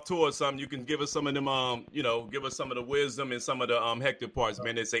you get off tour or something, you can give us some of them, give us some of the wisdom and some of the hectic parts,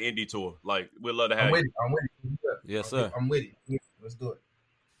 man. They say indie tour. Like, we'd love to have you. I'm with it. Yes, sir. I'm with it. Let's do it.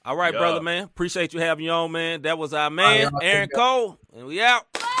 All right, brother, man. Appreciate you having you on, man. That was our man, Aaron Cole, and we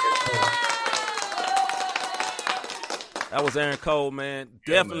out. That was Aaron Cole, man.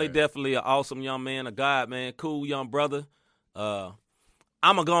 Definitely an awesome young man, a God, man. Cool young brother.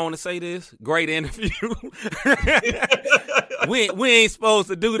 I'm going to go on and say this. Great interview. we ain't supposed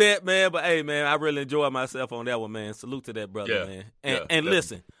to do that, man. But, hey, man, I really enjoyed myself on that one, man. Salute to that brother, man. And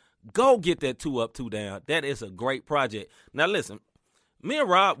listen, go get that 2 Up, 2 Down. That is a great project. Now, listen, me and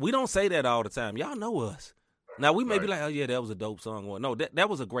Rob, we don't say that all the time. Y'all know us. Now, we may be like, oh, yeah, that was a dope song. Well, no, that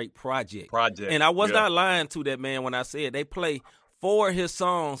was a great project. And I was not lying to that man when I said they play 4 of his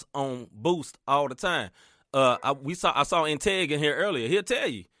songs on Boost all the time. I saw Integ in here earlier. He'll tell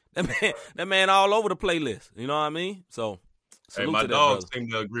you that man all over the playlist. You know what I mean? So, my dogs seem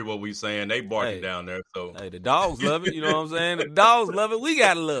to agree with what we saying. They barking down there. So, the dogs love it. You know what I'm saying? The dogs love it. We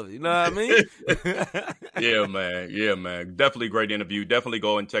gotta love it. You know what I mean? Yeah, man. Definitely great interview. Definitely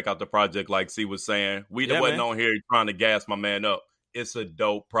go and check out the project. Like C was saying, we wasn't on here trying to gas my man up. It's a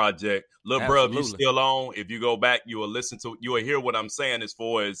dope project. Lil bro, if you still on, if you go back, you will hear what I'm saying as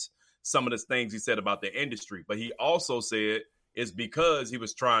far as some of the things he said about the industry. But he also said it's because he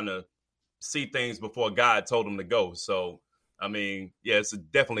was trying to see things before God told him to go. So, I mean, yeah, it's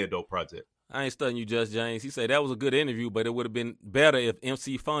definitely a dope project. I ain't studying you, Just James. He said that was a good interview, but it would have been better if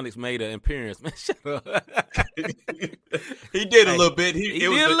MC Phonics made an appearance. Man, shut up. He did a little bit. He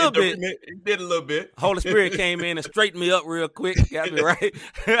did a little bit. Holy Spirit came in and straightened me up real quick. Got me right.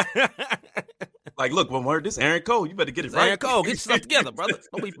 Like, look, one word, this Aaron Cole. You better get it right. Aaron Cole, get your stuff together, brother.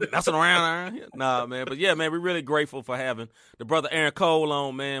 Don't be messing around here. Nah, man. But yeah, man, we're really grateful for having the brother Aaron Cole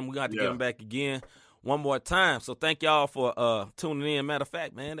on, man. We got to get him back again one more time. So thank y'all for tuning in. Matter of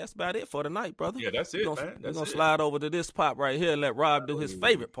fact, man, that's about it for tonight, brother. Yeah, that's it, man. We're going to slide over to this pop right here and let Rob do his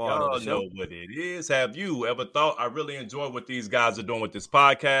favorite part of the show. Y'all know what it is. Have you ever thought, I really enjoy what these guys are doing with this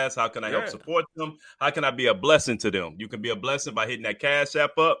podcast? How can I help support them? How can I be a blessing to them? You can be a blessing by hitting that Cash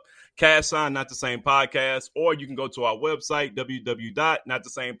App up. Cash sign, Not the Same Podcast, or you can go to our website,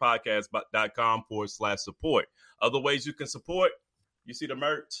 www.notthesamepodcast.com/support. Other ways you can support, you see the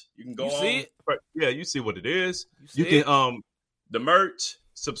merch. You can go on. See it? Yeah, you see what it is. You can the merch,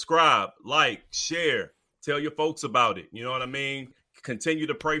 subscribe, like, share, tell your folks about it. You know what I mean? continue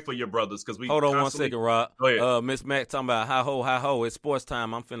to pray for your brothers because we hold on 1 second, Rob. Miss Mac talking about hi ho, it's sports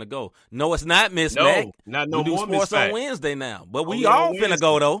time. I'm finna go. No, it's not, Miss Mac. Not no we do more sports on Wednesday now, but we all finna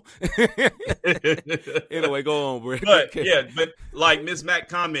go though. Anyway, go on, bro. But like Miss Mac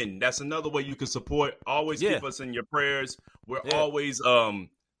commenting, that's another way you can support. Always keep us in your prayers. We're always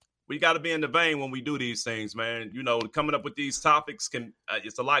we got to be in the vein when we do these things, man. You know, coming up with these topics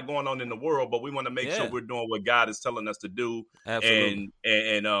it's a lot going on in the world, but we want to make sure we're doing what God is telling us to do. Absolutely.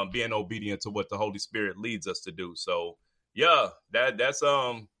 and being obedient to what the Holy Spirit leads us to do. So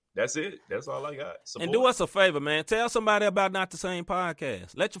that's it. That's all I got. Support. And do us a favor, man. Tell somebody about Not the Same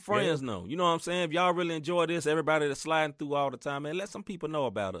Podcast. Let your friends know. You know what I'm saying? If y'all really enjoy this, everybody that's sliding through all the time, man, let some people know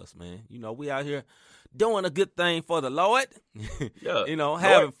about us, man. You know, we out here doing a good thing for the Lord. You know,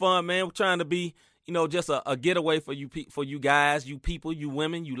 having fun, man. We're trying to be, you know, just a getaway for you guys, you people, you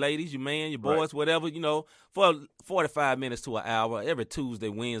women, you ladies, you man, your boys, whatever, you know, for 45 minutes to an hour every Tuesday,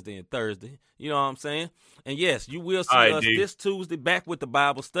 Wednesday, and Thursday. You know what I'm saying? And yes, you will see us this Tuesday back with the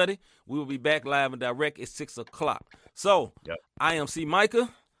Bible study. We will be back live and direct at 6 o'clock. So I am C. Micah.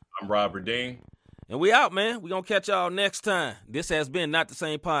 I'm Robert Dean. And we out, man. We're going to catch y'all next time. This has been Not the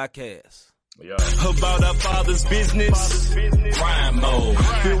Same Podcast. About our Father's business, crime mode.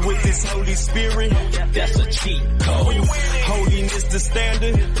 Filled with this Holy Spirit, that's a cheat code. Holiness the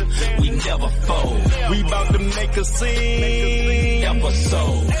standard, we never fold. We about to make a scene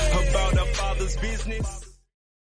episode about our Father's business.